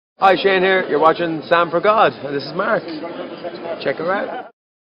Hi, Shane here. You're watching Sam for God, and this is Mark. Check her out.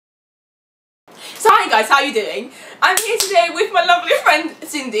 So hi guys, how are you doing? I'm here today with my lovely friend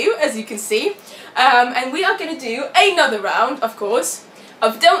Sinthu, as you can see, and we are going to do another round, of course,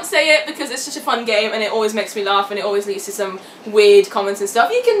 of Don't Say It, because it's such a fun game and it always makes me laugh and it always leads to some weird comments and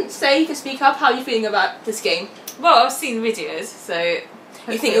stuff. You can speak up. How are you feeling about this game? Well, I've seen videos, so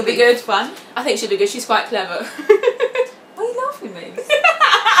you think it'll be good? Fun? I think she'll be good. She's quite clever. Why are you laughing at me?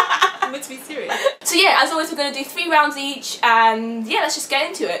 I'm meant to be serious. So yeah, as always, we're going to do 3 rounds each, and yeah, let's just get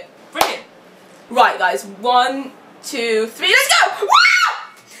into it. Brilliant. Right, guys. 1, 2, 3. Let's go!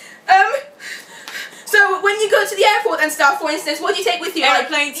 Wow! So when you go to the airport and stuff, for instance, what do you take with you?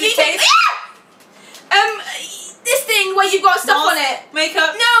 Airplane tickets. This thing where you've got stuff on it.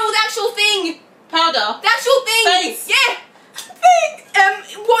 Makeup. No, the actual thing. Powder. The actual thing. Face. Yeah.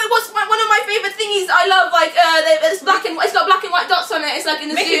 What's one of my favourite thingies I love? Like it's black and it's got black and white dots on it. It's like in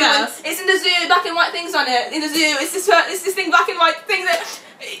the Mickey zoo. Mouse. It's in the zoo. Black and white things on it. In the zoo. It's this thing black and white thing that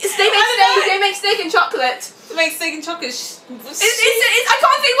they make steak and chocolate. They make steak and chocolate. I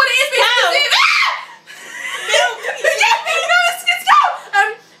can't think what it is. But it's milk. Yeah, no, it's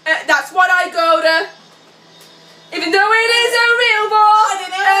cow. That's what I go to. Even though it is a real ball. I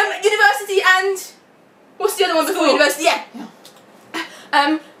don't know. University and what's the other one before university? Yeah.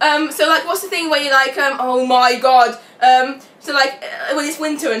 So like, what's the thing where you're like, oh my god, so like, when it's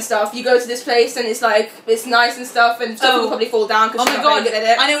winter and stuff, you go to this place and it's like, it's nice and stuff, and stuff will probably fall down because you're not very good at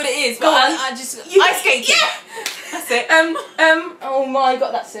it. I know what it is, but I just, ice skating. Yeah! That's it. Oh my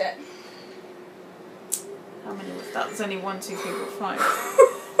god, that's it. How many was that? There's only 1, 2, 3, 4, 5.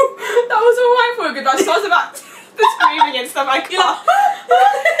 That was alright for a good time, so I was about the screaming and stuff, I can't.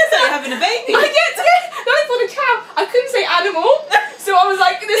 It's like having a baby. I get to it! No, I thought a cow. I couldn't say animal, so I was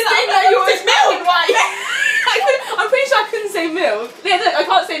like, this thing that you always milk and white. I'm pretty sure I couldn't say milk. Yeah, look, I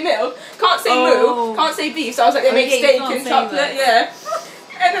can't say milk, can't say moo, can't say beef, so I was like, they make steak and chocolate, yeah.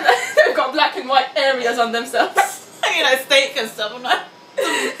 And then they've got black and white areas on themselves. You know, steak and stuff. I'm like,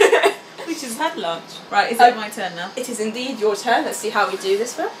 we just had lunch. Right, is it my turn now? It is indeed your turn. Let's see how we do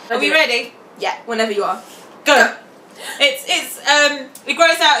this one. Are we ready? Yeah, whenever you are. Go. It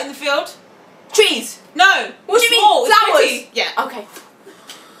grows out in the field. Trees. No. What do you small, mean? Flowers. Pretty. Yeah. Okay.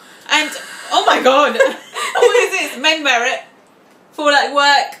 And oh my god, what is this? Men wear it for like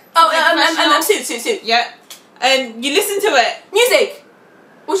work. Oh, suit. Yeah. And you listen to it. Music.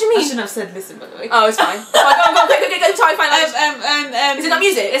 What do you I mean? shouldn't have said listen, by the way. Oh, it's fine. Go, try and find out. Is it not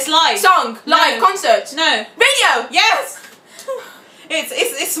music? It's live. Song, live, concert. No. Radio. Yes.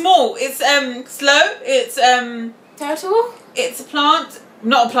 It's small. It's slow. It's Turtle. It's a plant.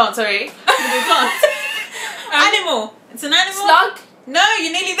 Not a plant. Sorry. It's a plant. Animal. It's an animal. Slug. No,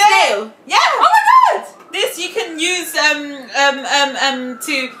 you're nearly there. Snail. Yeah. Oh my god. This you can use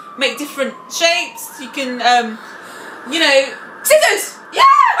to make different shapes. You can you know, scissors. Yeah.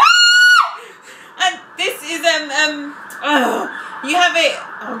 And this is you have it.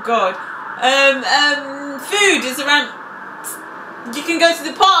 Oh god. Food is around. You can go to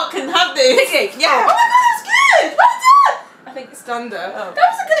the park and have this. Picnic. Yeah. Oh my god, that's good. Well done. I think it's done though. Oh. That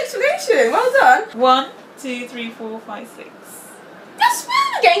was a good explanation. Well done. 1, 2, 3, 4, 5, 6. That's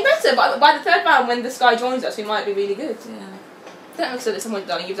we're getting better. But by the 3rd round, when this guy joins us, we might be really good. Yeah. Don't look so disappointed,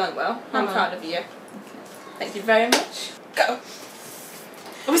 darling. You've done well. I'm proud of you. Okay. Thank you very much. Go.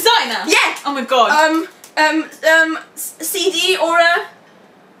 Are we starting now? Yeah. Oh my god. CD or a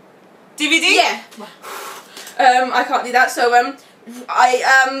DVD? Yeah. I can't do that. So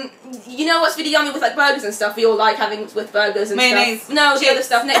you know what's really yummy with like burgers and stuff? We all like having with burgers and mayonnaise. Stuff. No, the other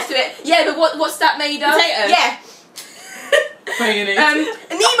stuff next to it. Yeah, but what's that made of? Potato. Yeah. Mayonnaise.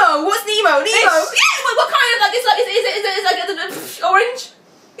 Nemo. What's Nemo? Nemo. Fish. Yeah. What kind of like? Is it like orange?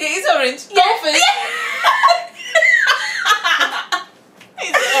 It is orange. Yeah. Dolphin.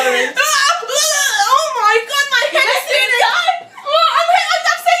 It's orange. Oh my god, my head is spinning. I'm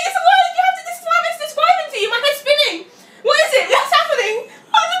saying it's a word. You have to describe it to you. My head's spinning. What is it? What's happening?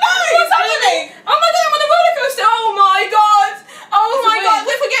 I don't know. What's happening? Oh my god, I'm on a roller coaster. Oh my god. Oh my god,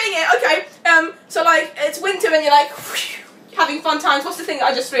 we're forgetting it. Okay. So like it's winter and you're like having fun times. What's the thing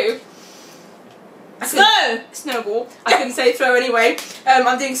that I just threw? Snow. Snowball. I couldn't say throw anyway.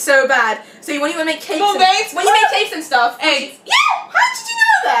 I'm doing so bad. So when you want to make cakes, when you make cakes and stuff, eggs. Yeah. How did you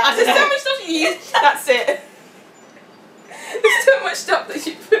know that? There's so much stuff you use. That's it. There's so much stuff that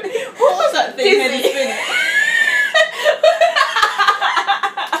you put. What was that thing? Dizzy.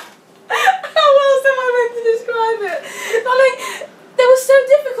 How else am I meant to describe it? Like, they were so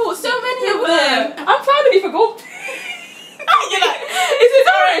difficult. So many of them. I'm proud of you for gold. You're like, is it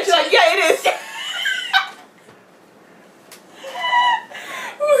orange? You're like, yeah, it is.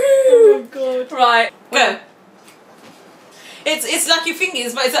 Right. Go. It's like your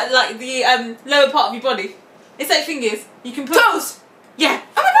fingers, but it's like the lower part of your body. It's like fingers. You can put Toes. Yeah.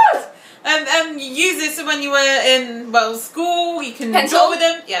 Oh my god. You use this when you were in school. You can Pencil? draw with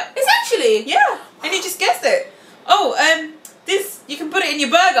them. Yeah. It's actually. Yeah. And you just guessed it. Oh, this you can put it in your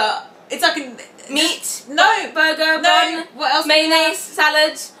burger. It's like a Meat. No. Burger. No. Bun. What else? Mayonnaise.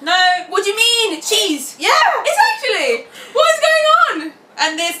 Salad. No. What do you mean? Cheese. Yeah. It's actually. What is going on?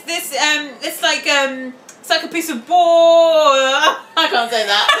 And it's like it's like a piece of board. I can't say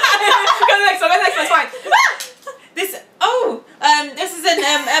that. Go to the next one. Go to the next one. It's fine. This is an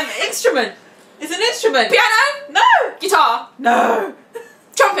instrument. It's an instrument. Piano. No. Guitar. No.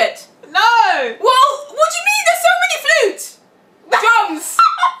 Trumpet. No. Well, what do you mean? There's so many flutes. Drums.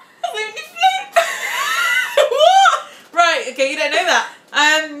 So many flutes. What? Right. Okay. You don't know that.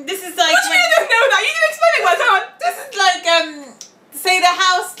 This is like. What do you mean I don't know that? You didn't explain it well. Come on. This is like say the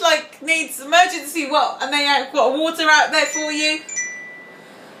house like needs emergency and they have got water out there for you.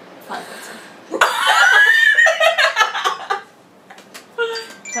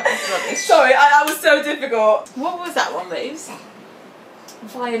 That was rubbish. Sorry, that was so difficult. What was that one, babes?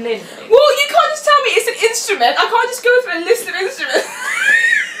 Violin. Babes. Well, you can't just tell me it's an instrument. I can't just go through a list of instruments.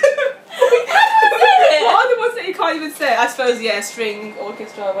 What are the ones that you can't even say? I suppose, yeah, string,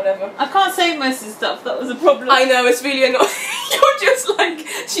 orchestra, whatever. I can't say most of the stuff. That was a problem. I know, it's really annoying. You're just like,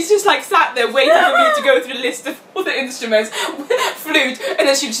 she's just like sat there waiting for me to go through the list of all the instruments. Flute, and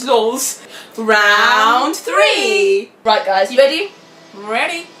then she just lolls. Round 3. Right, guys, you ready?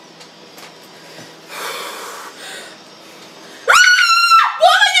 Ready? What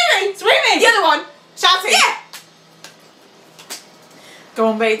am I doing? Screaming. The other one. Shouting. Yeah. Go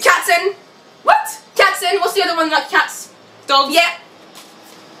on, babe. Katzen. What? Katzen. What's the other one like cats? Dogs. Yeah.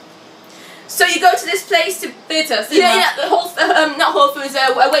 So you go to this place to Theatre. yeah, the not Whole Foods.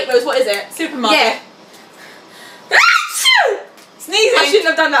 Waitrose. What is it? Supermarket. Yeah. Sneezing. I shouldn't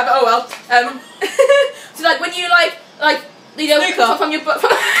have done that, but oh well. So like when you like you know from your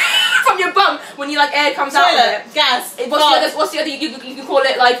from your bum when you like air comes out of Toilet. it. Gas. What's the other you can call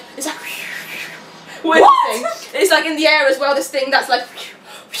it like it's like what? Thing? It's like in the air as well. This thing that's like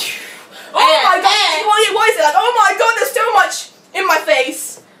oh my god! What is it like? Oh my god! There's so much in my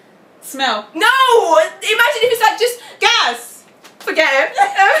face. Smell. No! Imagine if it's like just Gas. forget it.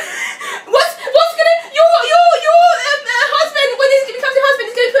 What's gonna your husband when he becomes your husband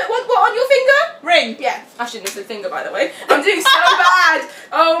is gonna put what on your finger? Ring. Yeah, I shouldn't have said finger by the way. I'm doing so bad.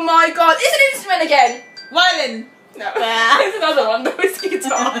 Oh my god! It's an instrument again. Violin. No, it's another one. No, it's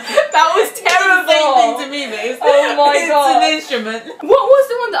guitar. That was terrible. Same thing to me, babe. Oh my god! It's an instrument. What was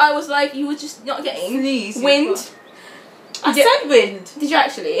the one that I was like you were just not getting? Sneeze. Wind. I said wind. Did you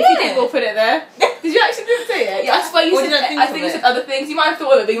actually? If you did, we'll put it there. Did you actually say it? Yeah, I swear you said. I think you said other things. You might have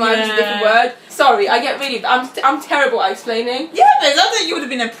thought of it, but you might have used a different word. Sorry, I get really. I'm terrible at explaining. Yeah, babe. I thought you would have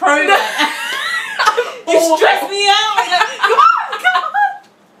been a pro. No. You stress me out. You're like, come on.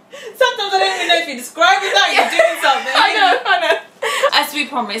 Sometimes I don't even know if you're describing that. You're doing something. I know. As we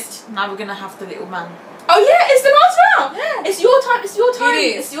promised, now we're gonna have the little man. Oh yeah, it's the last round. Yeah. It's your time. It's your time.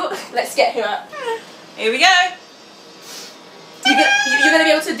 It is. It's your. Let's get him up. Here we go. You're gonna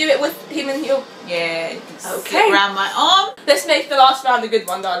be able to do it with him and your. Yeah. You can Okay. sit around my arm. Let's make the last round a good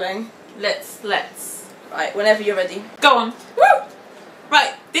one, darling. Let's. Right, whenever you're ready. Go on. Woo!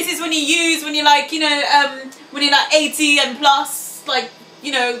 Right. This is when you're like, when you're like 80 and plus, like,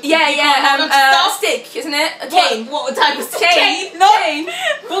 you know. Yeah, you can't hold on to yeah. stuff. Stick, isn't it? A cane. What type of stick? Cane. No. Cane.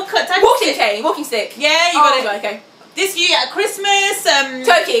 What type Walking of stick? cane. Walking stick. Yeah, you got it. Right, okay. This you get at Christmas.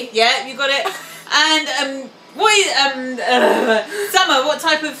 Turkey. Yeah, you got it. And what is summer? What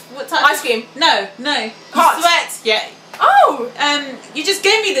type? Ice cream. No. Hot. Sweat. Yeah. Oh. You just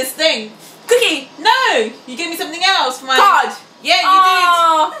gave me this thing. Cookie. No, you gave me something else for my Card. Yeah, you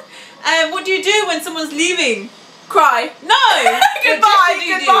Oh. did. What do you do when someone's leaving? Cry. No. Goodbye. What do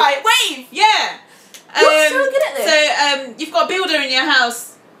you do? Goodbye. Wave. Yeah. You're so good at this. So you've got a builder in your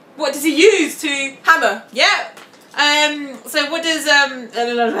house. What does he use to? Hammer. Yeah. So what does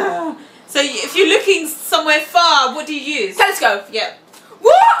So if you're looking somewhere far, what do you use? Telescope. Yeah.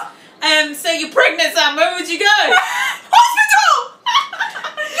 What? So you're pregnant, Sam. Where would you go? Hospital.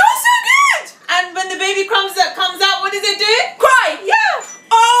 You're so good. And when the baby comes out, what does it do? Cry. Yeah.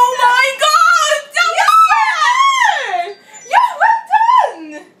 Oh my god. Yeah, well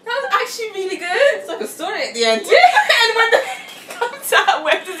done. That was actually really good. It's like a story at the end. Yeah, and when the comes out,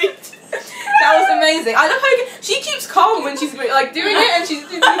 where does he? That was amazing. I love how she keeps calm when she's like doing it, and she's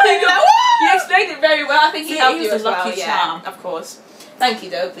like, you explained it very well. I think he helped he you was as a well. lucky Yeah, charm. of course. Thank you,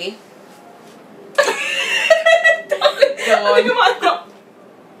 Dopey. Go on.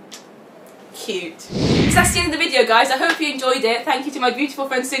 cute. So that's the end of the video, guys. I hope you enjoyed it. Thank you to my beautiful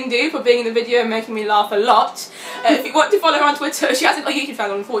friend Sinthu for being in the video and making me laugh a lot. If you want to follow her on Twitter, she hasn't got a YouTube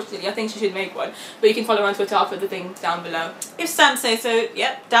channel, unfortunately. I think she should make one. But you can follow her on Twitter. I'll put the thing down below. If Sam says so,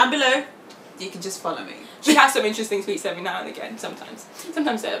 yep, down below. You can just follow me. She has some interesting tweets every now and again, sometimes.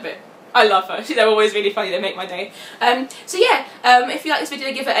 Sometimes they're a bit... I love her. They're always really funny. They make my day. So yeah, if you like this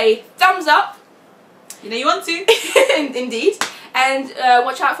video, give it a thumbs up. You know you want to. Indeed. And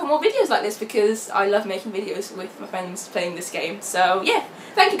watch out for more videos like this because I love making videos with my friends playing this game. So yeah,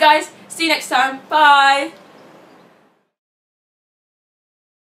 thank you guys. See you next time. Bye.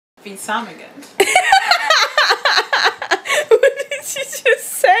 Be Sam again. What did she just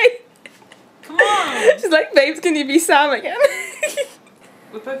say? Come on. She's like, babes, can you be Sam again?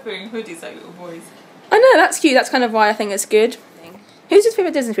 We're both wearing hoodies like little boys. I know, that's cute. That's kind of why I think it's good. Who's your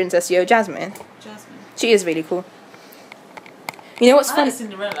favourite Disney princess, yo? Jasmine? Jasmine. She is really cool. You know what's I fun? like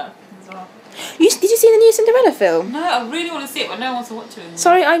Cinderella as well. Did you see the new Cinderella film? No, I really want to see it, but no one wants to watch it.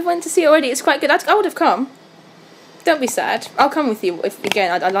 Sorry, I went to see it already. It's quite good. I would have come. Don't be sad. I'll come with you if,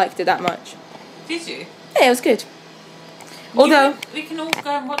 again, I liked it that much. Did you? Yeah, it was good. Although... We can all go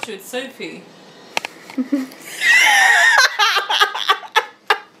and watch it with Sophie.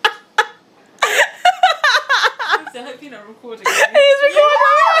 I hope you're not recording. He's recording.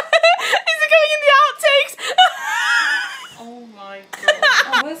 He's going in the outtakes. Oh my god.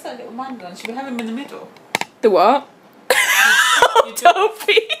 Oh, where's that little man gone? Should we have him in the middle? The what? You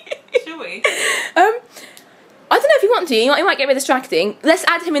Toby. Should we? I don't know if you want to. You might get a bit distracting. Let's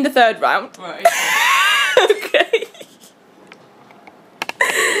add him in the third round. Right. Okay.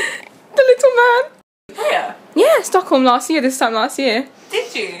 The little man. Where? Yeah, Stockholm this time last year.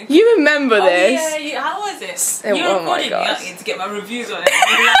 Did you? You remember this? Yeah. How was it? Oh, You oh recorded my me gosh. out to get my reviews on it.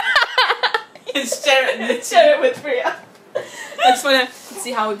 And share it. Share it with Priya. I just want to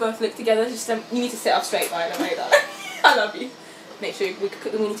see how we both look together. Just you need to sit up straight, by the way, darling. I love you. Make sure we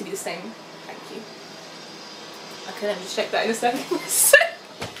need to be the same. Thank you. Okay, let me just check that in a second.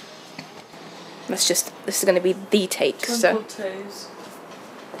 This is going to be the take. So. Toes.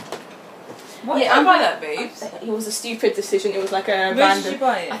 What Yeah, did you buy that, babe? It was a stupid decision. It was like a Where random. did you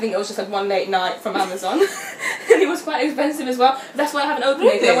buy it? I think it was just like one late night from Amazon, and it was quite expensive as well. That's why I haven't opened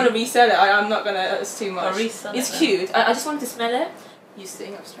it. 'Cause I want to resell it. I'm not gonna. It's too much. Resell it's it, cute. I just wanted to smell it. You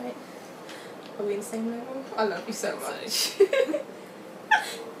sitting up straight. Are we in the same level? I love you so much.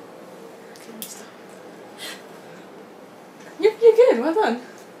 You're good. Well done.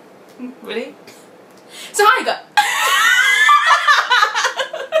 Really? So hi guys.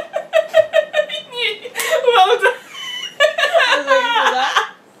 Well done.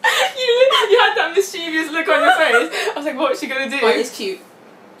 You had that mischievous look on your face. I was like, what's she gonna do? Right, it's cute.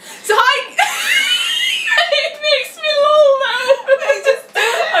 So hi. It makes me lol now.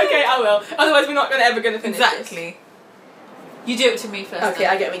 Okay, I will. Otherwise, we're not ever gonna finish. Exactly. You do it to me first. Okay,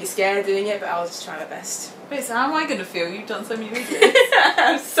 I get really scared doing it, but I'll just try my best. Wait, so how am I gonna feel? You've done so many videos.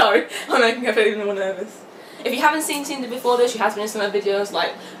 I'm sorry. I'm making her feel even more nervous. If you haven't seen Tinder before this, she has been in some of her videos,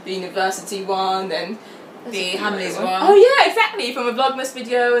 like the university one and the Hamleys one. Oh yeah, exactly, from a Vlogmas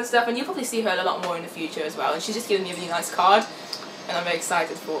video and stuff, and you'll probably see her a lot more in the future as well. And she's just given me a really nice card, and I'm very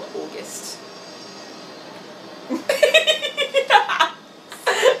excited for August. Yeah,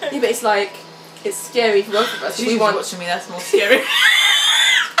 but it's like, it's scary for both of us. She's watching me, that's more scary.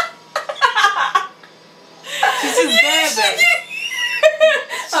 She's just there, babe.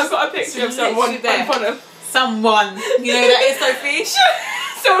 I've got a picture of someone in front of someone. You know that is Sophie?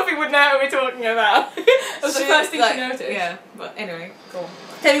 Sophie would know who we're talking about. That was the first thing she noticed. Yeah, but anyway, go on.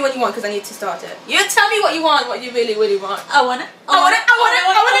 Tell me what you want because I need to start it. You tell me what you want, what you really, really want. I want it.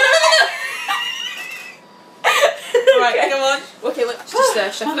 Right, come on. Okay, look,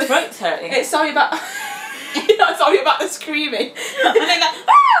 just My throat's hurting. It's sorry about. You're not sorry about the screaming. And then like,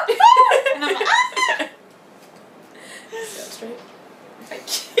 and I'm like, Sit straight.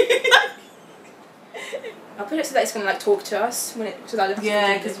 Thank you. I'll put it so that it's gonna like talk to us when it. So that I don't have yeah,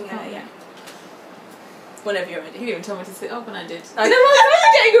 to do because this. Yeah. Whenever you're ready. You didn't even tell me to sit up when I did. I know,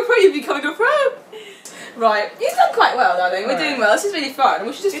 I'm getting a pro. You're becoming a pro. Right, you've done quite well, darling. We're doing well. This is really fun.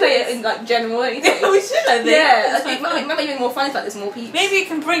 We should just play it in like general. Anything. We should, I think. Yeah, I think it might be even more fun if like there's more people. Maybe you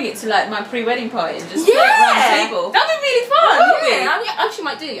can bring it to like my pre-wedding party and just play it around the table. That'd be really fun. That would be. I actually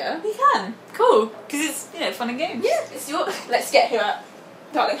might do, yeah. We can. Cool. Because it's, you know, fun and games. Yeah, it's your. Let's get him up.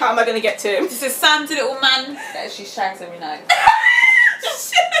 Darling, how am I going to get to him? This is Sam's little man that she shags every night.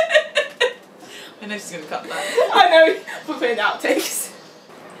 I know she's going to cut that. I know, we're putting outtakes.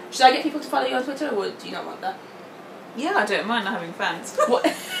 Should I get people to follow you on Twitter or do you not want that? Yeah, I don't mind not having fans. What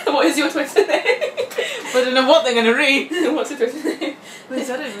is your Twitter name? I don't know what they're going to read. What's your Twitter name? Liz,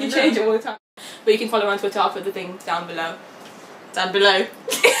 I don't even You know. change it all the time. But you can follow her on Twitter. I'll put the thing down below. Down below.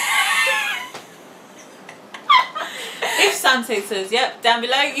 If Santhe says, yep, down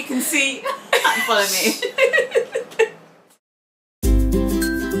below, you can see and follow me.